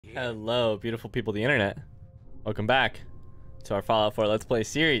Hello, beautiful people of the internet. Welcome back to our Fallout 4 Let's Play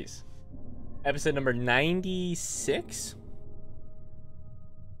series. Episode number 96?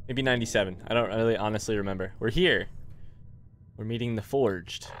 Maybe 97. I don't really honestly remember. We're here. We're meeting the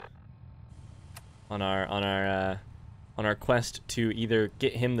Forged on our quest to either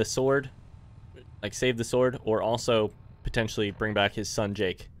get him the sword, like save the sword, or also potentially bring back his son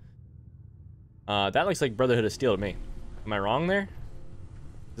Jake. That looks like Brotherhood of Steel to me. Am I wrong there?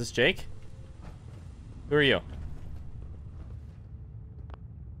 Is this Jake? Who are you?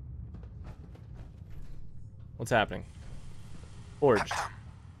 What's happening? Forged.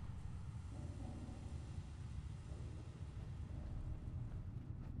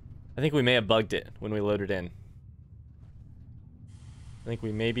 I think we may have bugged it when we loaded in. I think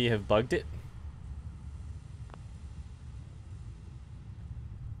we maybe have bugged it.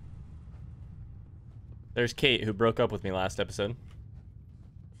 There's Kate, who broke up with me last episode.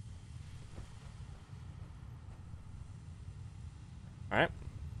 Alright.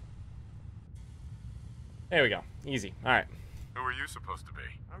 There we go. Easy. Alright. Who are you supposed to be?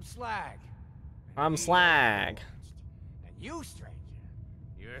 I'm Slag. I'm Slag. And you, stranger,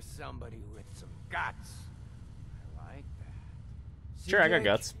 you're somebody with some guts. I like that. See, Sure, I got Jake?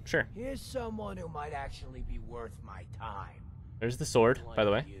 guts. Sure. Here's someone who might actually be worth my time. There's the sword, by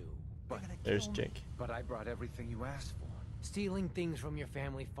the way. You. There's Jake. But I brought everything you asked for. Stealing things from your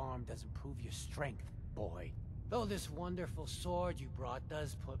family farm doesn't prove your strength, boy. Though this wonderful sword you brought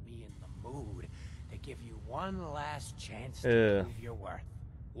does put me in the mood to give you one last chance to prove your worth.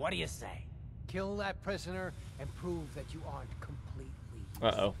 What do you say? Kill that prisoner and prove that you aren't completely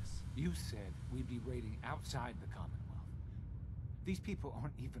useless. Uh-oh. You said we'd be raiding outside the Commonwealth. These people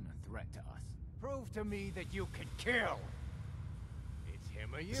aren't even a threat to us. Prove to me that you can kill. It's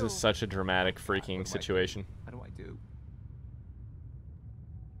him or you. This is such a dramatic freaking situation. How do I do?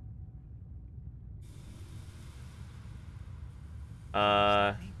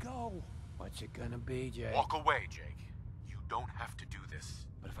 Let me go. What's it gonna be, Jake? Walk away, Jake. You don't have to do this.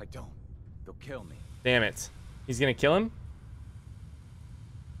 But if I don't, they'll kill me. Damn it. He's gonna kill him?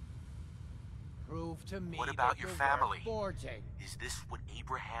 Prove to me. What about that your you're family? worth more, Jake. Is this what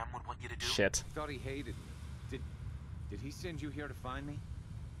Abraham would want you to do? Shit. Thought he hated me. Did he send you here to find me?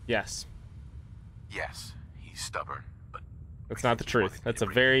 Yes. Yes, he's stubborn, but That's not the truth. wanted That's me a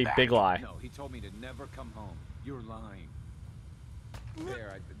to bring you very back. big lie. No, he told me to never come home. You're lying.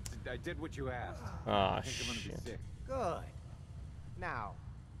 There, I did what you asked. Oh, I think I'm gonna shit. be sick. Good. Now,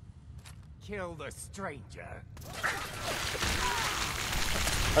 kill the stranger.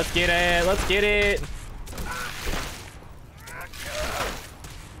 Let's get it. Let's get it.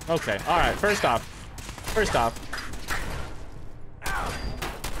 Okay. All right. First off.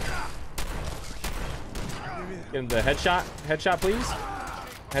 Get him the headshot. Headshot, please.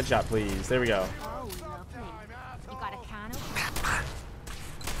 Headshot, please. There we go. Oh, lovely. You got a can of?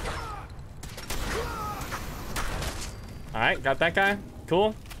 All right. Got that guy.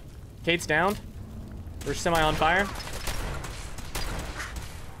 Cool. Kate's down. We're semi on fire.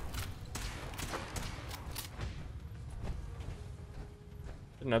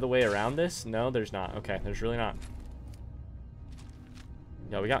 Another way around this? No, there's not. Okay, there's really not.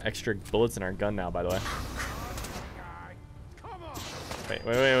 Yeah, we got extra bullets in our gun now, by the way.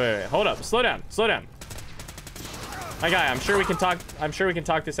 Wait. Hold up. Slow down. Slow down. My guy, I'm sure we can talk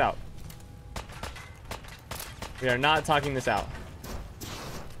this out. We are not talking this out.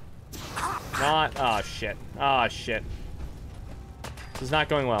 Not. Oh, shit. Oh, shit. This is not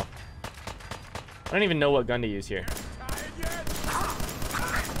going well. I don't even know what gun to use here.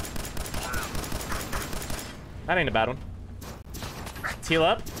 That ain't a bad one. Let's heal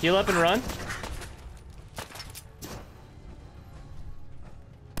up and run.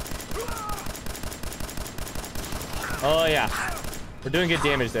 Oh yeah, we're doing good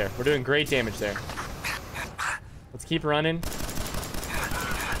damage there. We're doing great damage there. Let's keep running.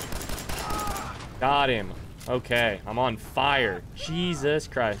 Got him. Okay, I'm on fire. Jesus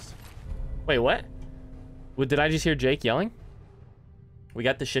Christ. Wait, what? Did I just hear Jake yelling? We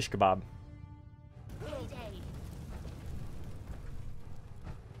got the shish kebab.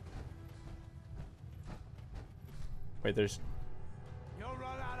 Wait, there's... You'll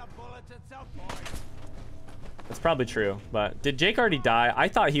run out of bullets at some point. That's probably true, but did Jake already die? I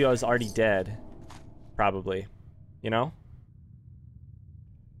thought he was already dead. Probably. You know?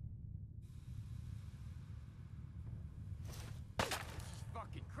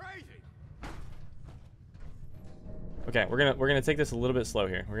 Fucking crazy. Okay, we're gonna take this a little bit slow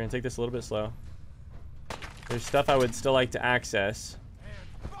here. We're gonna take this a little bit slow. There's stuff I would still like to access.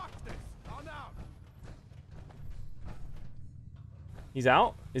 And fuck this. I'm out. He's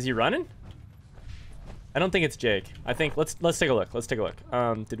out? Is he running? I don't think it's Jake. I think let's take a look. Let's take a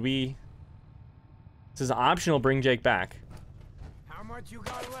look. Did we? This is optional. Bring Jake back. How much you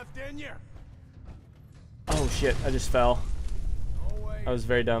got left in you? Oh shit! I just fell. No way. I was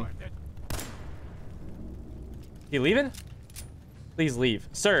very dumb. He leaving? Please leave,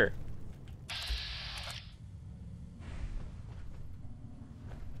 sir.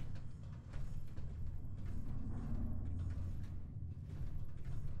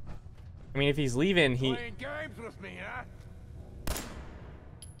 I mean, if he's leaving, he... Playing games with me, huh?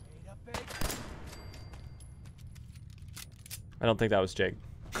 I don't think that was Jake.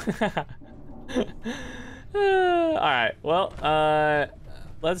 Alright, well,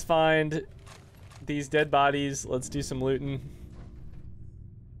 let's find these dead bodies. Let's do some looting.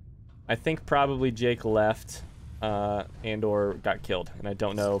 I think probably Jake left and or got killed, and I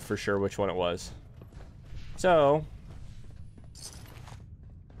don't know for sure which one it was. So...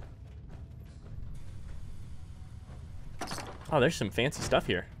 Oh, there's some fancy stuff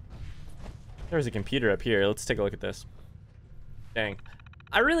here. There's a computer up here. Let's take a look at this. Dang.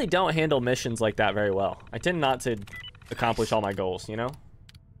 I really don't handle missions like that very well. I tend not to accomplish all my goals, you know?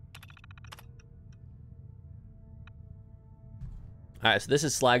 Alright, so this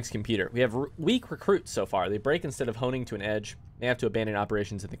is Slag's computer. We have weak recruits so far. They break instead of honing to an edge. They have to abandon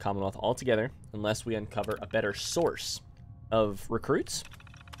operations in the Commonwealth altogether unless we uncover a better source of recruits.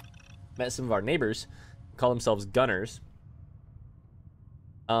 Met some of our neighbors who call themselves gunners.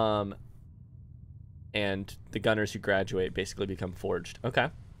 And the gunners who graduate basically become forged. Okay.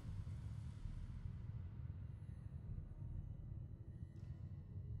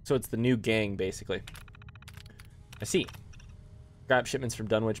 So it's the new gang, basically. I see. Scrap shipments from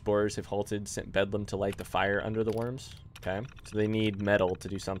Dunwich borers have halted, sent Bedlam to light the fire under the worms. Okay. So they need metal to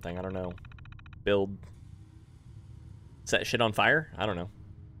do something. I don't know. Build. Set shit on fire? I don't know.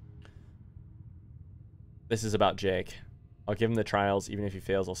 This is about Jake. I'll give him the trials. Even if he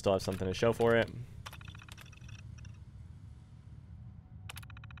fails, I'll still have something to show for it.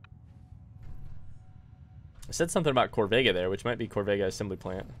 I said something about Corvega there, which might be Corvega assembly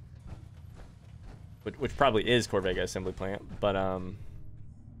plant. Which probably is Corvega assembly plant, but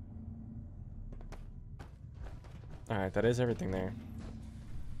alright, that is everything there.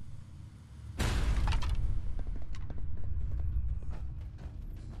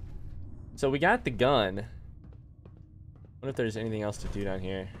 So we got the gun. I wonder if there's anything else to do down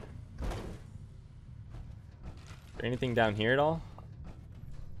here. Is there anything down here at all?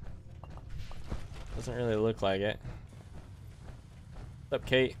 Doesn't really look like it. What's up,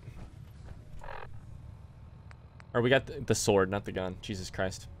 Kate? Or we got the sword, not the gun. Jesus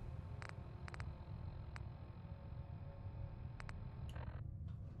Christ.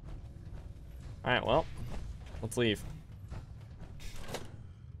 Alright, well, let's leave.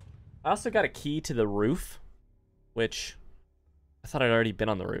 I also got a key to the roof, which I thought I'd already been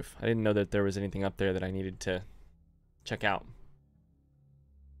on the roof. I didn't know that there was anything up there that I needed to check out.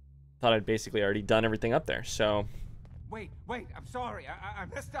 Thought I'd basically already done everything up there, so... Wait, I'm sorry. I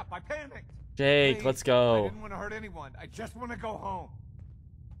messed up. I panicked. Jake, Please, let's go. I didn't want to hurt anyone. I just want to go home.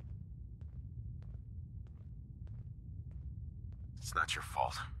 It's not your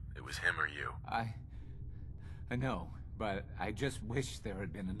fault. It was him or you. I know, but I just wish there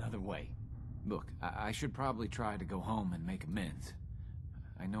had been another way. Look, I should probably try to go home and make amends.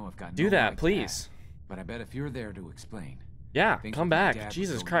 I know I've got Do no that, right to please. act, but I bet if you're there to explain... Yeah, things come with my back. dad was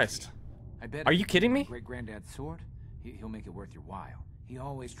Jesus so Christ. easy. I bet Are if you give kidding my me? Great-granddad's sword, he'll make it worth your while. He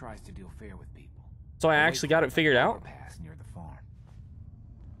always tries to deal fair with people. So I I'll wait actually for got him it figured at the out? overpass near the farm.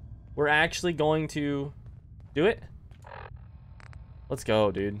 We're actually going to do it? Let's go,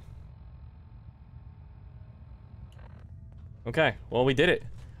 dude. Okay, well, we did it.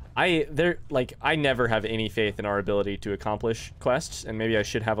 I never have any faith in our ability to accomplish quests, and maybe I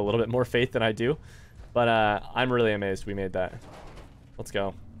should have a little bit more faith than I do. But I'm really amazed we made that. Let's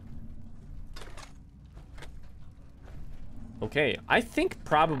go. Okay, I think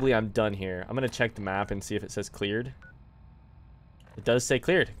probably I'm done here. I'm gonna check the map and see if it says cleared. It does say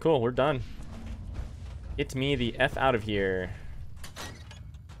cleared. Cool, we're done. Get me the F out of here.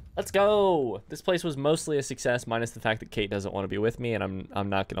 Let's go. This place was mostly a success, minus the fact that Kate doesn't want to be with me, and I'm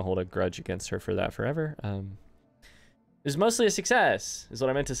not gonna hold a grudge against her for that forever. It was mostly a success, is what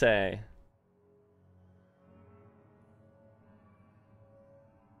I meant to say.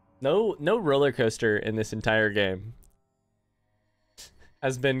 No roller coaster in this entire game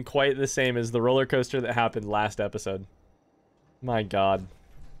has been quite the same as the roller coaster that happened last episode. My God.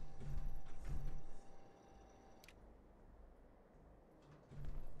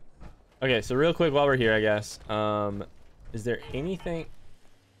 Okay, so real quick while we're here, I guess. Is there anything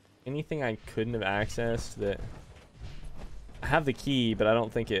I couldn't have accessed that... I have the key, but I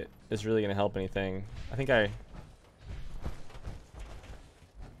don't think it is really going to help anything. I think I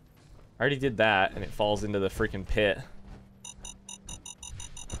already did that, and it falls into the freaking pit.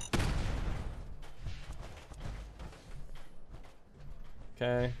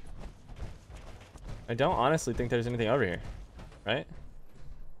 Okay. I don't honestly think there's anything over here, right?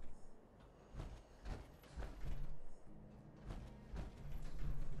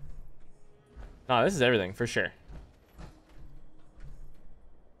 No, this is everything for sure.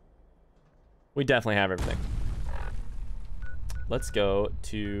 We definitely have everything. Let's go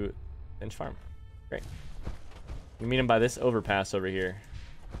to Finch Farm. Great. We meet him by this overpass over here.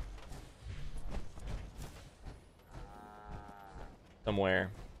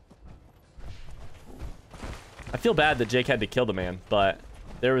 Somewhere. I feel bad that Jake had to kill the man, but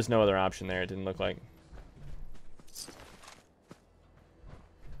there was no other option there. It didn't look like.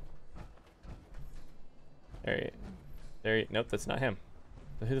 Nope, that's not him.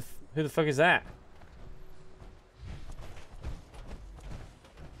 Who the fuck is that?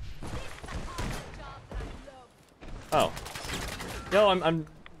 Oh. Yo, I'm...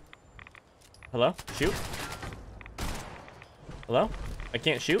 Hello? Shoot? Hello? I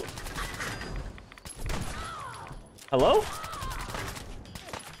can't shoot? Hello?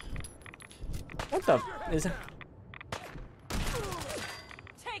 What the... is...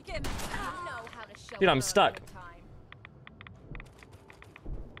 Take him. You know how to show Dude, I'm her stuck. time.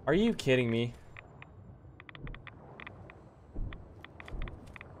 Are you kidding me?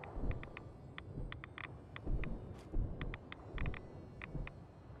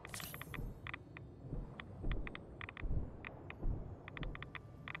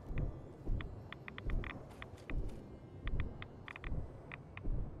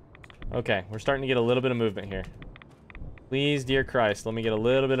 Okay, we're starting to get a little bit of movement here. Please, dear Christ, let me get a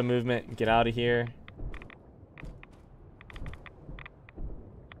little bit of movement and get out of here.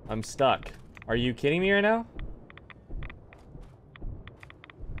 I'm stuck. Are you kidding me right now?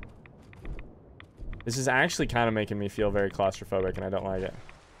 This is actually kind of making me feel very claustrophobic, and I don't like it.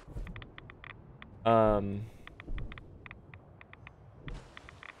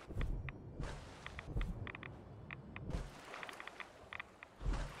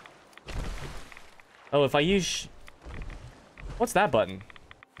 Oh, if I use... What's that button?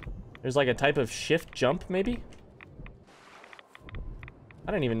 There's like a type of shift jump, maybe?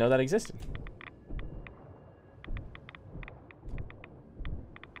 I didn't even know that existed.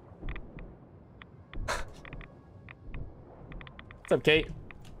 What's up, Kate?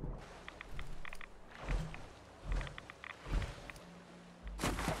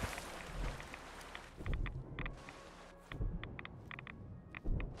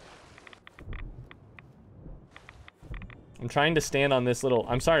 I'm trying to stand on this little...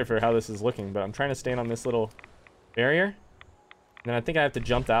 I'm sorry for how this is looking, but I'm trying to stand on this little barrier. And then I think I have to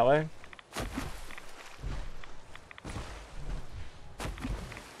jump that way.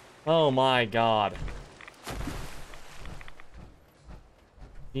 Oh my god.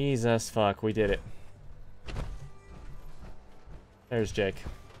 Jesus fuck, we did it. There's Jake.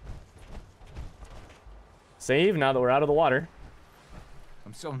 Save now that we're out of the water.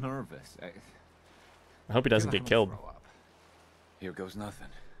 I'm so nervous. I hope he doesn't get killed. Here goes nothing.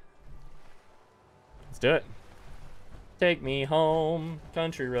 Let's do it. Take me home,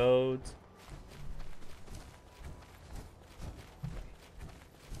 country roads.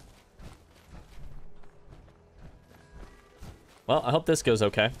 Well, I hope this goes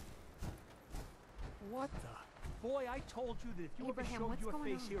okay. What the? Boy, I told you that if you ever Abraham, showed what's your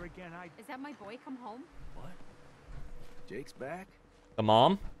going face on? here again, I'd... Is that my boy come home? What? Jake's back? The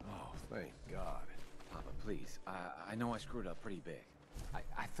mom? Oh, thank God. Papa, please. I know I screwed up pretty big.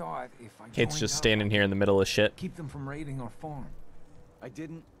 I thought if I Kate's joined just up, standing here in the middle of shit. keep them from raiding our farm. I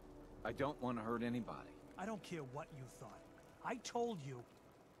didn't. I don't want to hurt anybody. I don't care what you thought. I told you.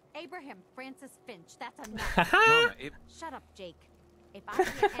 Abraham Francis Finch, that's enough. Mama, it... Shut up, Jake. If I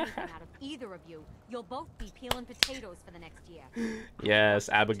get anything out of either of you, you'll both be peeling potatoes for the next year. Yes,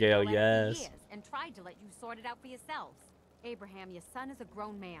 Abigail, For yes. years and tried to let you sort it out for yourselves. Abraham, your son is a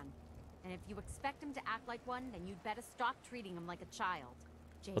grown man. And if you expect him to act like one, then you'd better stop treating him like a child.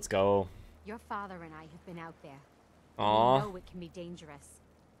 Jake, Let's go. your father and I have been out there. Aw. We know it can be dangerous.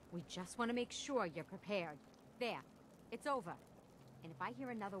 We just want to make sure you're prepared. There. It's over. And if I hear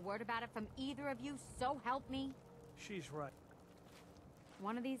another word about it from either of you, so help me. She's right.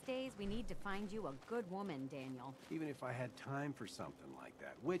 One of these days, we need to find you a good woman, Daniel. Even if I had time for something like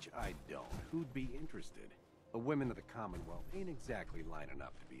that, which I don't, who'd be interested? The women of the Commonwealth ain't exactly lining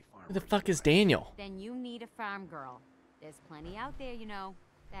up to be farmers. Who the fuck is Daniel? Then you need a farm girl. There's plenty out there, you know.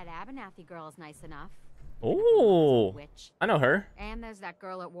 That Abernathy girl is nice enough. Oh, Witch. I know her. And there's that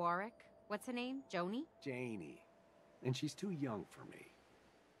girl at Warwick. What's her name? Joni? Janie. And she's too young for me.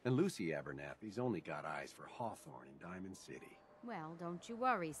 And Lucy Abernathy's only got eyes for Hawthorne in Diamond City. Well, don't you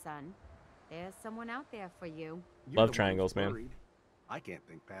worry, son. There's someone out there for you. You're Love the one triangles, who's man. worried. I can't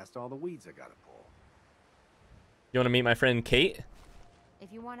think past all the weeds I gotta pull. You want to meet my friend Kate?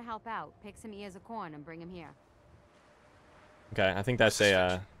 If you want to help out, pick some ears of corn and bring him here. Okay, I think that's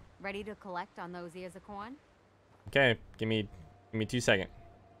a. Ready to collect on those ears of corn? Okay, give me 2 seconds.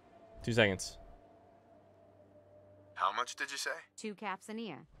 2 seconds. How much did you say? 2 caps an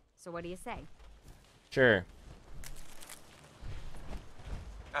ear. So what do you say? Sure.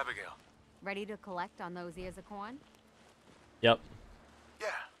 Abigail. Ready to collect on those ears of corn? Yep. Yeah,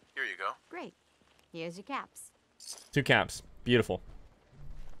 here you go. Great. Here's your caps. 2 caps. Beautiful.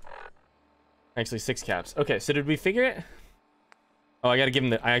 Actually, 6 caps. Okay, so did we figure it? Oh, I gotta give him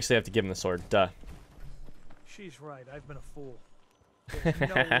the. I actually have to give him the sword. Duh. She's right. I've been a fool. There's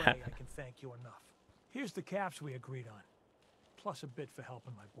no way I can thank you enough. Here's the caps we agreed on, plus a bit for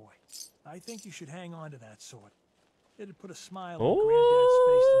helping my boy. I think you should hang on to that sword. It'd put a smile on Granddad's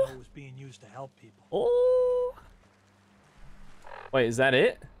face to know it was being used to help people. Oh. Wait, is that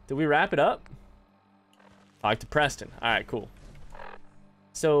it? Did we wrap it up? Talk to Preston. All right, cool.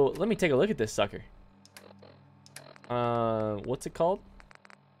 So let me take a look at this sucker. What's it called?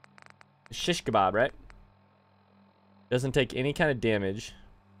 Shish kebab, right? Doesn't take any kind of damage.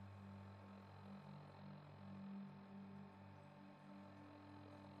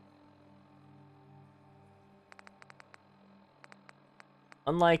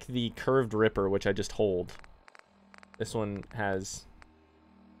 Unlike the curved ripper, which I just hold, this one has.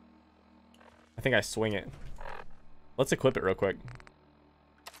 I think I swing it. Let's equip it real quick.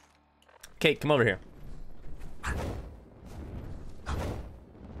 Kate, come over here.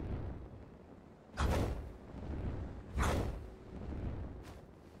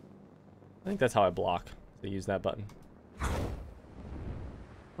 I think that's how I block. So use that button.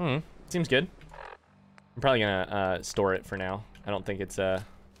 Seems good. I'm probably gonna store it for now. I don't think it's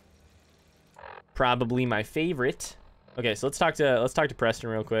probably my favorite. Okay, so let's talk to Preston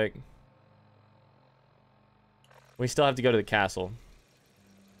real quick. We still have to go to the castle,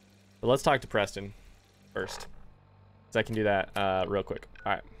 but let's talk to Preston first, so I can do that real quick.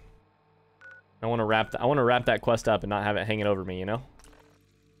 All right. I want to wrap that quest up and not have it hanging over me, you know.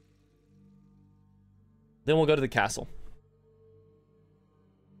 Then we'll go to the castle.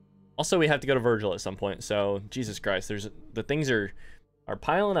 Also, we have to go to Virgil at some point. So, Jesus Christ, the things are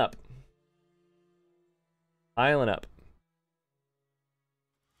piling up. Piling up.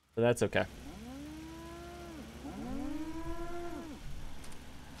 So that's okay.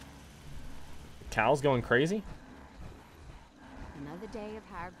 The cow's going crazy. Another day of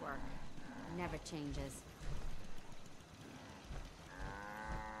hard work. Never changes.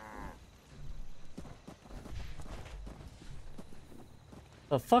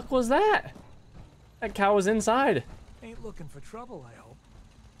 The fuck was that? That cow was inside. Ain't looking for trouble, I hope.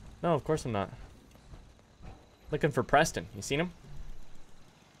 No, of course I'm not. Looking for Preston. You seen him?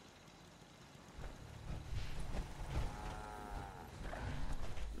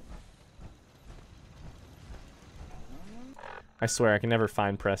 I swear I can never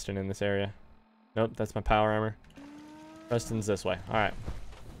find Preston in this area. Nope, that's my power armor. Preston's this way. All right.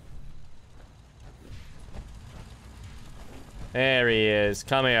 There he is.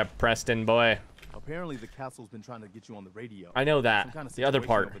 Come here, Preston boy. Apparently the castle's been trying to get you on the radio. I know that. Some kind of The other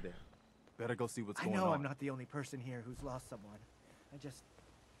part. over there. Better go see what's I going on. know I'm not the only person here who's lost someone. I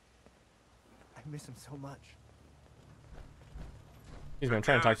miss him so much. He's gonna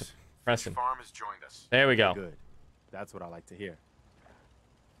try and talk to Preston. Farm has joined us. There we go. Good. That's what I like to hear.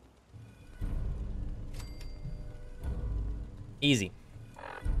 Easy.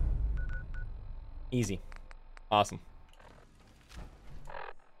 Easy. Awesome.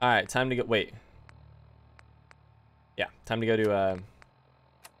 All right, time to go. Wait. Yeah, time to go to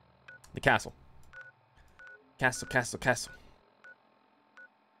the castle. Castle.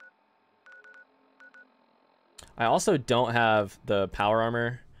 I also don't have the power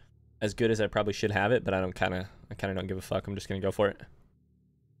armor as good as I probably should have it, but I kind of don't give a fuck. I'm just gonna go for it.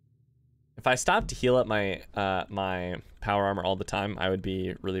 If I stopped to heal up my my power armor all the time, I would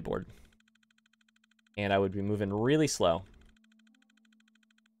be really bored, and I would be moving really slow.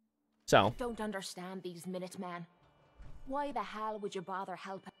 So. I don't understand these Minutemen. Why the hell would you bother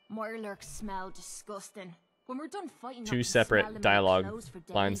helping? Mirelurks smell disgusting. When we're done fighting, Two separate dialogue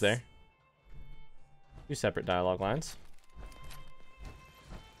lines there. Two separate dialogue lines.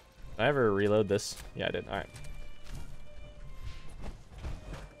 Did I ever reload this? Yeah, I did. All right.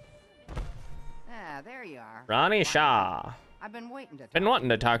 are. Ronnie Shaw. I've been waiting to Been wanting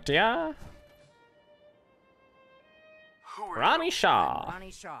to talk to ya. Ronnie Shaw. I'm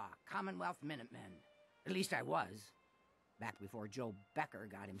Ronnie Shaw, Commonwealth Minutemen. At least I was. Back before Joe Becker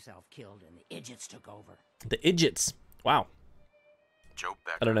got himself killed and the idiots took over. The idiots. Wow. Joe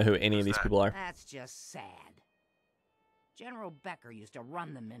Becker. I don't know who any of these people are. That's just sad. General Becker used to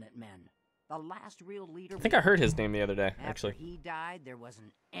run the Minutemen. The last real leader. I think I heard his name the other day, actually. After he died, there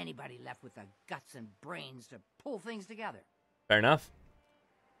wasn't anybody left with the guts and brains to pull things together. Fair enough.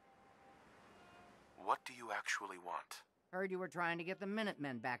 What do you actually want? Heard you were trying to get the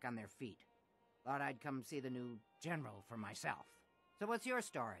Minutemen back on their feet. Thought I'd come see the new general for myself. So what's your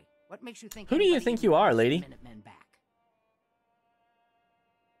story? What makes you think? Who do you think you are, lady? Minutemen back?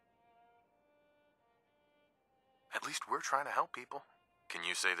 At least we're trying to help people. Can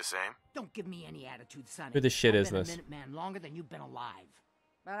you say the same? Don't give me any attitude, Sonny. Who the shit I've is been this? a Minuteman longer than you've been alive.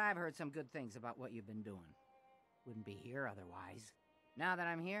 But I've heard some good things about what you've been doing. Wouldn't be here otherwise. Now that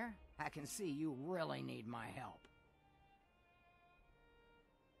I'm here, I can see you really need my help.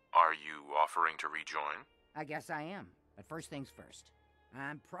 Are you offering to rejoin? I guess I am. But first things first.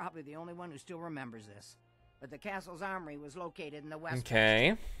 I'm probably the only one who still remembers this. But the castle's armory was located in the west.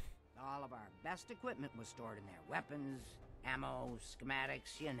 Okay. All of our best equipment was stored in there. Weapons, ammo,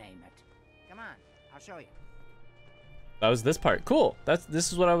 schematics, you name it. Come on, I'll show you. That was this part. Cool.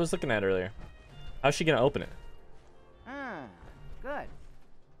 This is what I was looking at earlier. How's she gonna open it? Ah, good.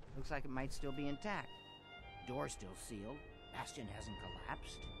 Looks like it might still be intact. Door's still sealed. Bastion hasn't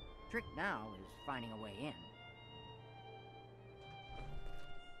collapsed. Trick now is finding a way in.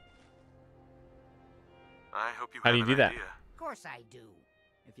 I hope you How have do you an do that? idea. Of course I do.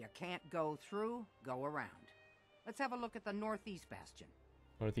 If you can't go through, go around. Let's have a look at the northeast bastion.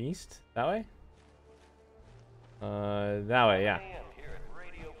 Northeast? That way? That way, yeah. Here at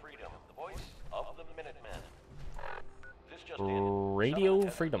Radio Freedom, the voice of the Minutemen. This just Radio Someone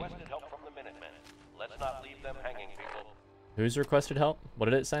has Freedom. requested help from the Minutemen. Let's not leave them hanging, people. Who's requested help? What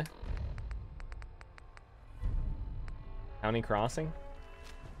did it say? County Crossing?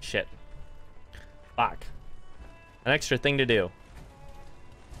 Shit. Fuck. An extra thing to do.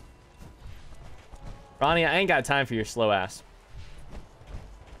 Ronnie, I ain't got time for your slow ass.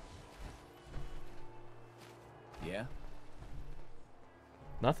 Yeah?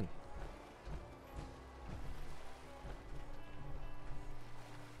 Nothing.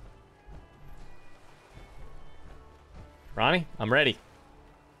 Ronnie, I'm ready.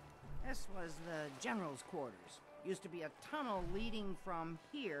 This was the general's quarters. Used to be a tunnel leading from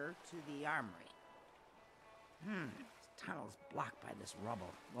here to the armory. This tunnel's blocked by this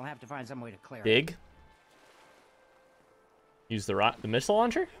rubble. We'll have to find some way to clear it. Dig. Use the missile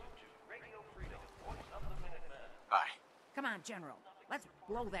launcher? Aye. Come on, General. Let's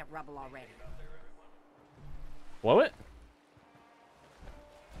blow that rubble already. Blow it?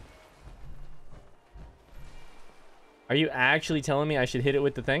 Are you actually telling me I should hit it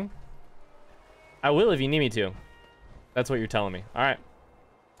with the thing? I will if you need me to. That's what you're telling me. Alright.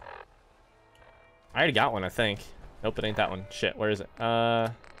 I already got one, I think. Nope, it ain't that one. Shit, where is it?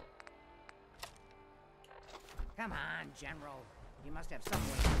 Come on, General. You must have some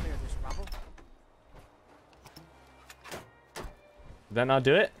way to clear this rubble. Did that not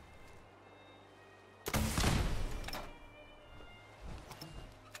do it?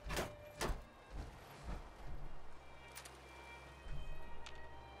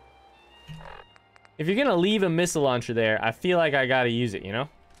 If you're gonna leave a missile launcher there, I feel like I gotta use it, you know?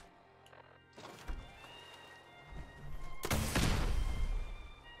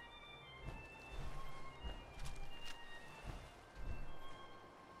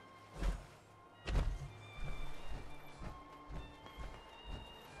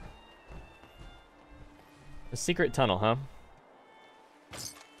 A secret tunnel, huh?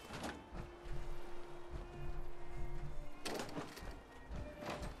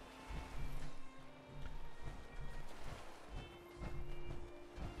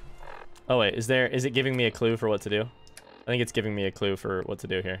 Oh wait, is it giving me a clue for what to do? I think it's giving me a clue for what to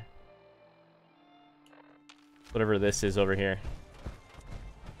do here. Whatever this is over here.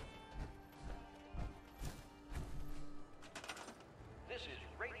 This is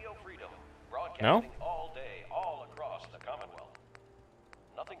Radio Freedom, broadcasting all day, all across the Commonwealth.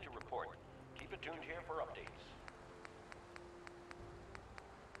 Nothing to report. Keep it tuned here for updates.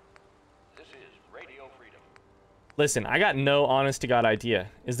 This is Radio Freedom. Listen, I got no honest to God idea.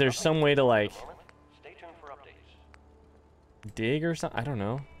 Is there some way to like Stay tuned for updates. dig or something? I don't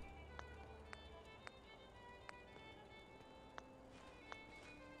know.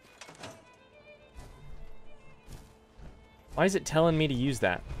 Why is it telling me to use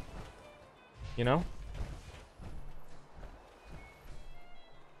that? You know?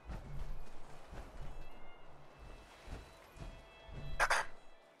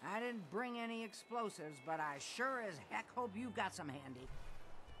 didn't bring any explosives, but I sure as heck hope you've got some handy.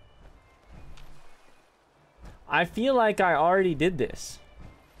 I feel like I already did this.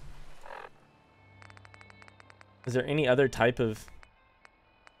 Is there any other type of...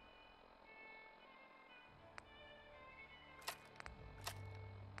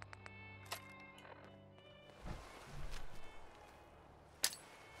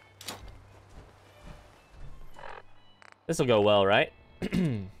 This will go well, right?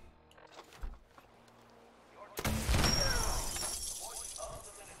 I'm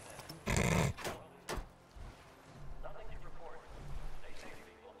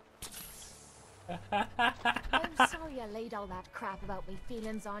sorry I laid all that crap about me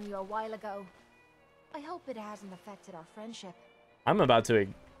feelings on you a while ago. I hope it hasn't affected our friendship. I'm about to...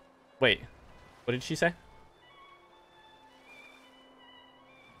 Wait. What did she say?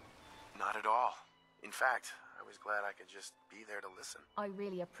 Not at all. In fact, I was glad I could just be there to listen. I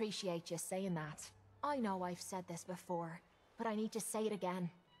really appreciate you saying that. I know I've said this before, but I need to say it again.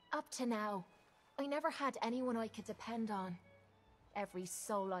 Up to now, I never had anyone I could depend on. Every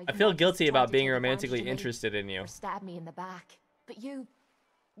soul I feel guilty about being romantically interested in you. Or stab me in the back. But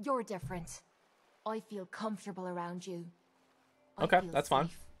you're different. I feel comfortable around you. Okay, that's fine.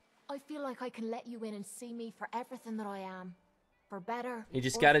 I feel like I can let you in and see me for everything that I am. For better. You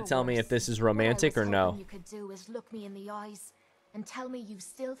just gotta tell me if this is romantic or no. What you could do is look me in the eyes and tell me you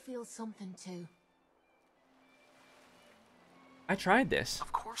still feel something too. I tried this.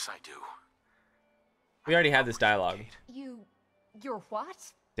 Of course I do. We already had this dialogue. You're what?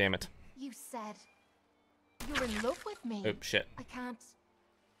 Damn it. You said you're in love with me. Oops, shit.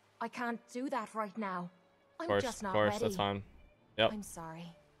 I can't do that right now. I'm just not ready. That's fine. Yep. I'm sorry.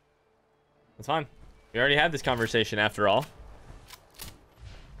 That's fine. We already had this conversation after all.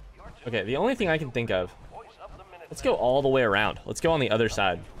 Okay, the only thing I can think of... Let's go all the way around. Let's go on the other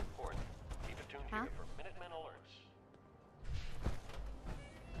side. Huh?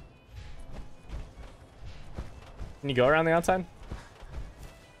 Can you go around the outside?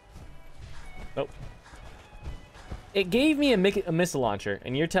 Nope. It gave me a missile launcher,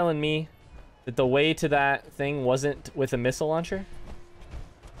 and you're telling me that the way to that thing wasn't with a missile launcher?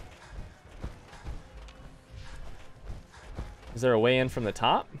 Is there a way in from the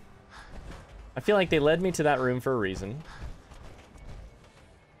top? I feel like they led me to that room for a reason.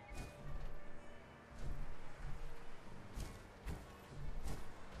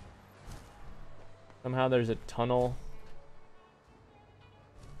 Somehow there's a tunnel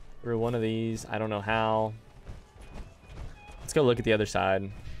through one of these. I don't know how. Let's go look at the other side.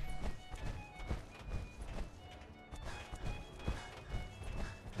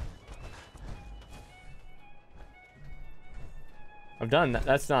 I've done that.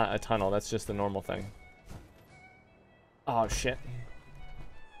 That's not a tunnel. That's just the normal thing. Oh, shit.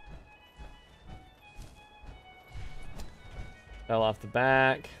 Fell off the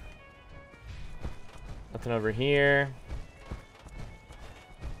back. Nothing over here.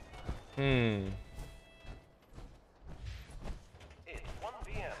 It's 1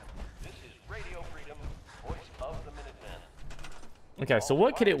 p.m. This is Radio Freedom, voice of the Minutemen. Okay, so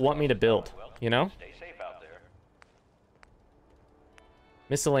what could it want me to build? You know? Stay safe out there.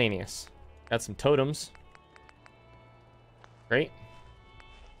 Miscellaneous. Got some totems. Great.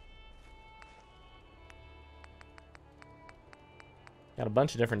 Got a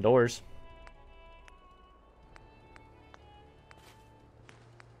bunch of different doors.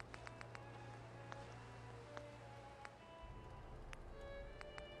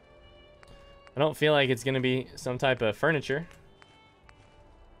 I don't feel like it's going to be some type of furniture.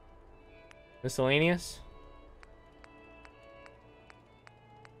 Miscellaneous.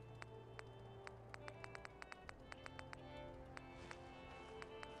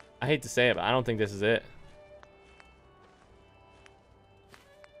 I hate to say it, but I don't think this is it.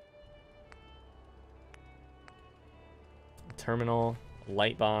 Terminal,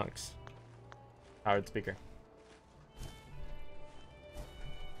 light box, powered speaker.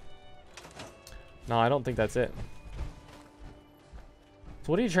 No, I don't think that's it.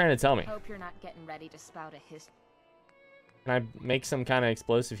 So what are you trying to tell me? Hope you're not getting ready to spout a history Can I make some kind of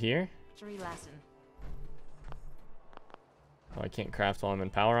explosive here? lesson. Oh, I can't craft while I'm in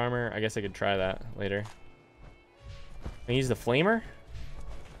power armor. I guess I could try that later. Can I use the flamer?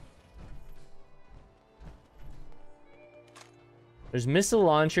 There's missile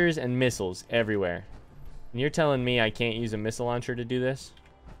launchers and missiles everywhere. And you're telling me I can't use a missile launcher to do this?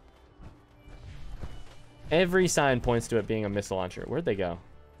 Every sign points to it being a missile launcher. Where'd they go?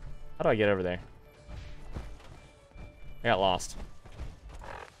 How do I get over there? I got lost.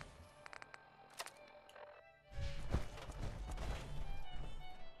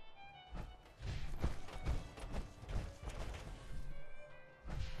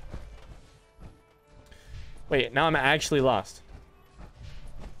 Wait, now I'm actually lost.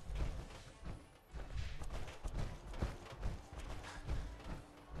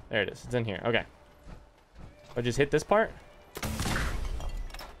 There it is. It's in here. Okay. I just hit this part.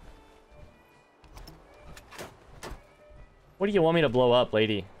 What do you want me to blow up,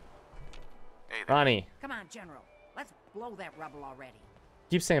 lady? Hey, Ronnie. Come on, General. Let's blow that rubble already.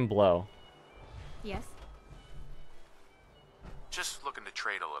 Keep saying blow. Yes? just looking to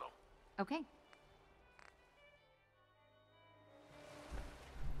trade a little. Okay.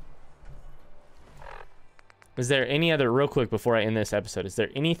 Is there any other, real quick before I end this episode, is there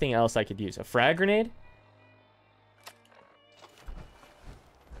anything else I could use? A frag grenade?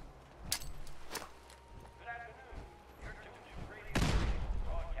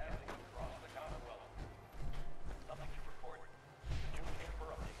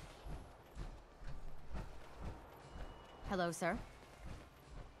 Hello, sir.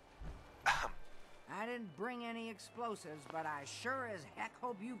 I didn't bring any explosives, but I sure as heck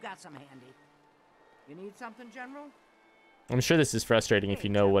hope you got some handy. You need something, General? I'm sure this is frustrating if you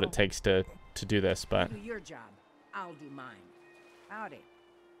know what it takes to do this, but... You do your job. I'll do mine. Howdy.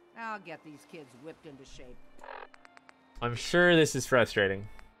 I'll get these kids whipped into shape. I'm sure this is frustrating.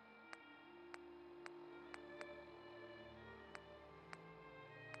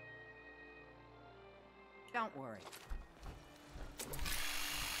 Don't worry.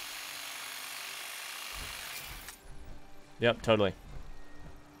 Yep, totally.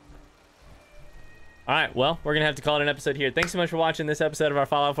 Alright, well, we're going to have to call it an episode here. Thanks so much for watching this episode of our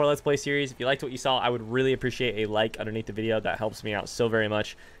Fallout 4 Let's Play series. If you liked what you saw, I would really appreciate a like underneath the video. That helps me out so very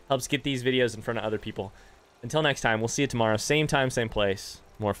much. Helps get these videos in front of other people. Until next time, we'll see you tomorrow. Same time, same place.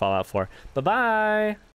 More Fallout 4. Bye-bye!